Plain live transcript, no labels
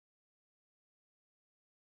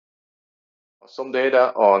Some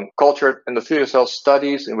data on cultured endothelial cell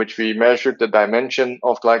studies in which we measured the dimension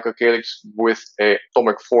of Glycocalyx with a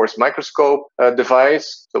atomic force microscope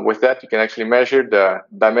device. So with that, you can actually measure the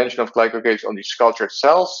dimension of Glycocalyx on these cultured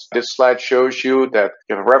cells. This slide shows you that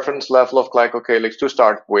you have a reference level of Glycocalyx to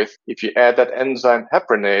start with. If you add that enzyme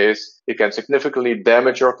heparinase, it can significantly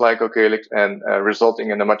damage your Glycocalyx and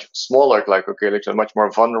resulting in a much smaller Glycocalyx, a much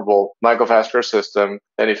more vulnerable microvascular system.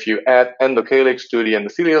 And if you add Endocalyx to the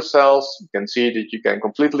endothelial cells, you can see that you can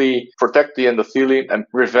completely protect the endothelium and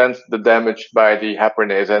prevent the damage by the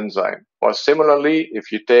heparinase enzyme. Or similarly,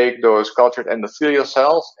 if you take those cultured endothelial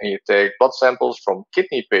cells and you take blood samples from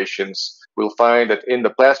kidney patients, we'll find that in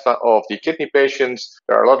the plasma of the kidney patients,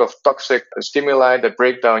 there are a lot of toxic stimuli that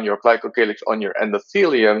break down your Glycocalyx on your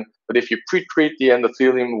endothelium. But if you pre-treat the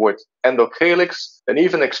endothelium with Endocalyx, then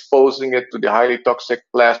even exposing it to the highly toxic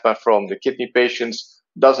plasma from the kidney patients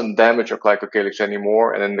doesn't damage your Glycocalyx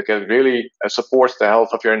anymore, and Endocalyx really supports the health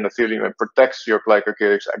of your endothelium and protects your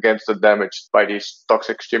Glycocalyx against the damage by these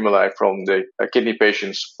toxic stimuli from the kidney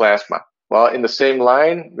patient's plasma. Well, in the same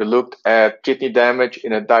line, we looked at kidney damage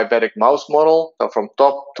in a diabetic mouse model. So from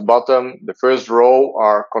top to bottom, the first row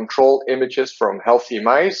are control images from healthy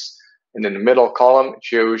mice. And in the middle column, it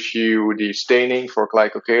shows you the staining for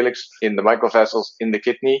Glycocalyx in the microvessels in the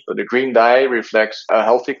kidney. So the green dye reflects a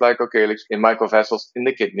healthy Glycocalyx in microvessels in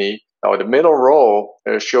the kidney. Now, the middle row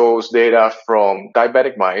shows data from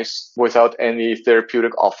diabetic mice without any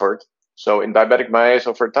therapeutic offered. So in diabetic mice,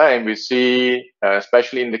 over time, we see,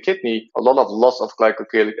 especially in the kidney, a lot of loss of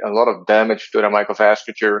Glycocalyx and a lot of damage to the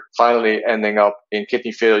microvasculature, finally ending up in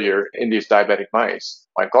kidney failure in these diabetic mice.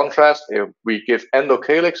 By contrast, if we give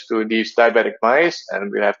Endocalyx to these diabetic mice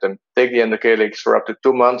and we have them take the Endocalyx for up to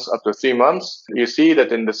 2 months, up to 3 months, you see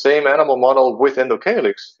that in the same animal model with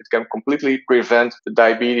Endocalyx, it can completely prevent the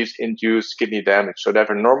diabetes-induced kidney damage. So they have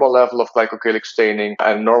a normal level of Glycocalyx staining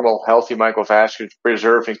and normal healthy microvasculature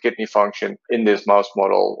preserving kidney function in this mouse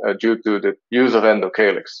model due to the use of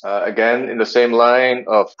Endocalyx. Again, in the same line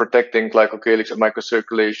of protecting Glycocalyx and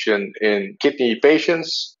microcirculation in kidney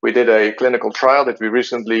patients, we did a clinical trial that we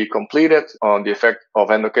recently completed on the effect of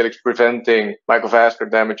Endocalyx preventing microvascular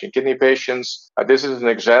damage in kidney patients. This is an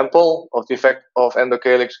example of the effect of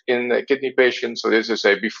Endocalyx in kidney patients. So this is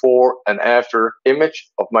a before and after image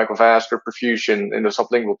of microvascular perfusion in the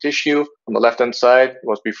sublingual tissue. On the left-hand side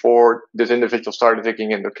was before this individual started taking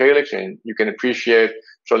Endocalyx, and you can appreciate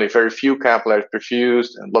there's only very few capillaries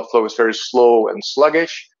perfused and blood flow is very slow and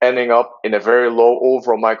sluggish, ending up in a very low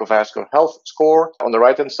overall microvascular health score. On the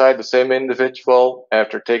right-hand side, the same individual,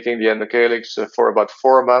 after taking the Endocalyx for about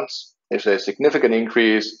 4 months, there's a significant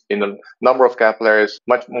increase in the number of capillaries,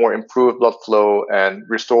 much more improved blood flow and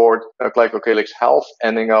restored Glycocalyx health,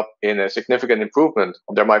 ending up in a significant improvement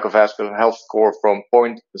of their microvascular health score from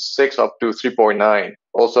 0.6 up to 3.9.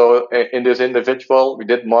 Also, in this individual, we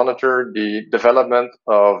did monitor the development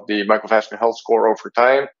of the microvascular health score over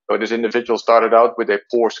time. So this individual started out with a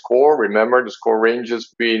poor score. Remember, the score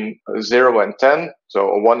ranges between 0 and 10. So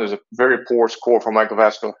a 1 is a very poor score for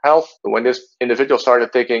microvascular health. But when this individual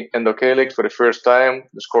started taking Endocalyx for the first time,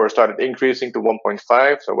 the score started increasing to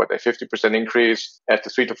 1.5. So with a 50% increase after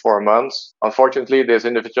 3 to 4 months. Unfortunately, this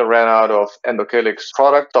individual ran out of Endocalyx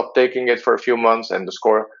product, stopped taking it for a few months, and the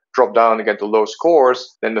score dropped down again to low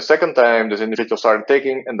scores. Then the second time, this individual started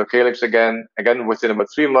taking Endocalyx again within about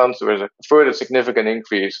 3 months, there was a further significant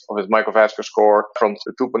increase of his microvascular score from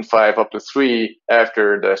 2.5 up to 3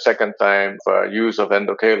 after the second time use of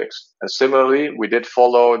Endocalyx. And similarly, we did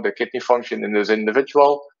follow the kidney function in this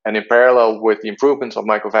individual. And in parallel with the improvements of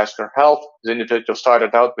microvascular health, this individual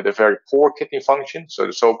started out with a very poor kidney function. So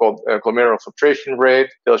the so-called glomerular filtration rate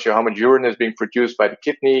tells you how much urine is being produced by the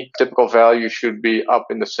kidney. Typical value should be up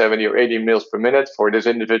in the 70 or 80 mils per minute. For this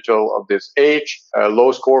individual of this age, a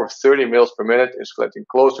low score of 30 mils per minute is getting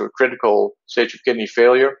close to a critical stage of kidney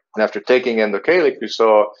failure. And after taking Endocalyx, we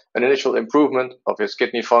saw an initial improvement of his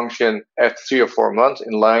kidney function after 3 or 4 months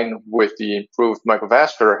in line with the improved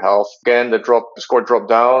microvascular health. Again, the score dropped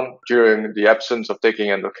down during the absence of taking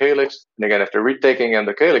Endocalyx. And again, after retaking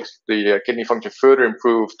Endocalyx, the kidney function further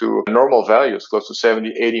improved to normal values, close to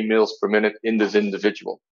 70, 80 mils per minute in this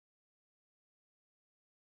individual.